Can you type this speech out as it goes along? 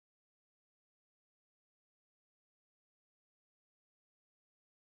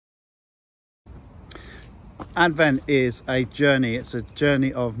Advent is a journey. It's a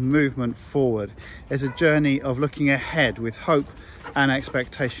journey of movement forward. It's a journey of looking ahead with hope and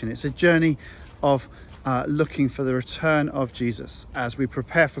expectation. It's a journey of looking for the return of Jesus. As we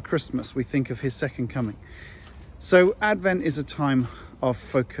prepare for Christmas, we think of his second coming. So Advent is a time of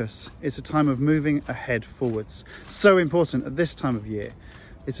focus. It's a time of moving ahead forwards. So important at this time of year.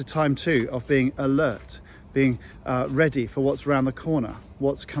 It's a time too of being alert, being ready for what's around the corner,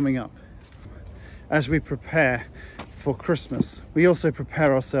 what's coming up. As we prepare for Christmas, we also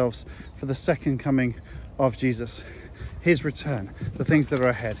prepare ourselves for the second coming of Jesus, his return, the things that are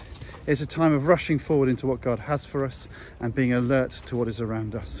ahead. It's a time of rushing forward into what God has for us and being alert to what is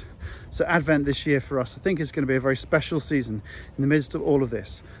around us. So Advent this year for us, I think, is going to be a very special season in the midst of all of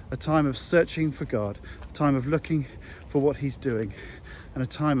this. A time of searching for God, a time of looking for what he's doing, and a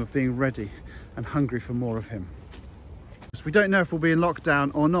time of being ready and hungry for more of him. We don't know if we'll be in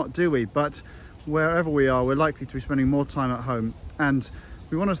lockdown or not, do we? But wherever we are, we're likely to be spending more time at home, and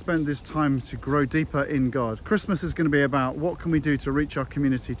we want to spend this time to grow deeper in God. Christmas is going to be about what can we do to reach our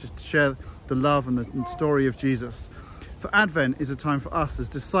community, to share the love and the story of Jesus. For Advent is a time for us as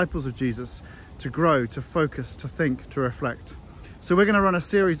disciples of Jesus to grow, to focus, to think, to reflect. So we're going to run a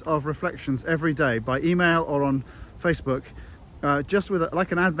series of reflections every day by email or on Facebook, just with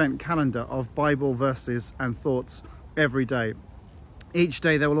like an Advent calendar of Bible verses and thoughts every day. Each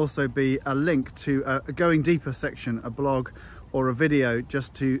day there will also be a link to a Going Deeper section, a blog or a video,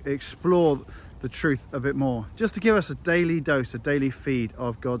 just to explore the truth a bit more, just to give us a daily dose, a daily feed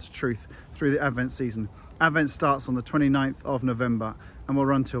of God's truth through the Advent season. Advent starts on the 29th of November and will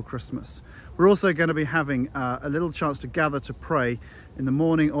run till Christmas. We're also going to be having a little chance to gather to pray in the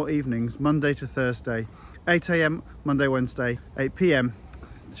morning or evenings, Monday to Thursday, 8 a.m. Monday, Wednesday, 8 p.m.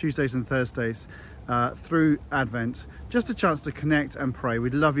 Tuesdays and Thursdays, through Advent. Just a chance to connect and pray.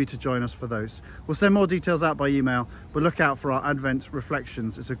 We'd love you to join us for those. We'll send more details out by email, but look out for our Advent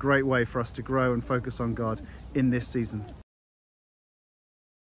reflections. It's a great way for us to grow and focus on God in this season.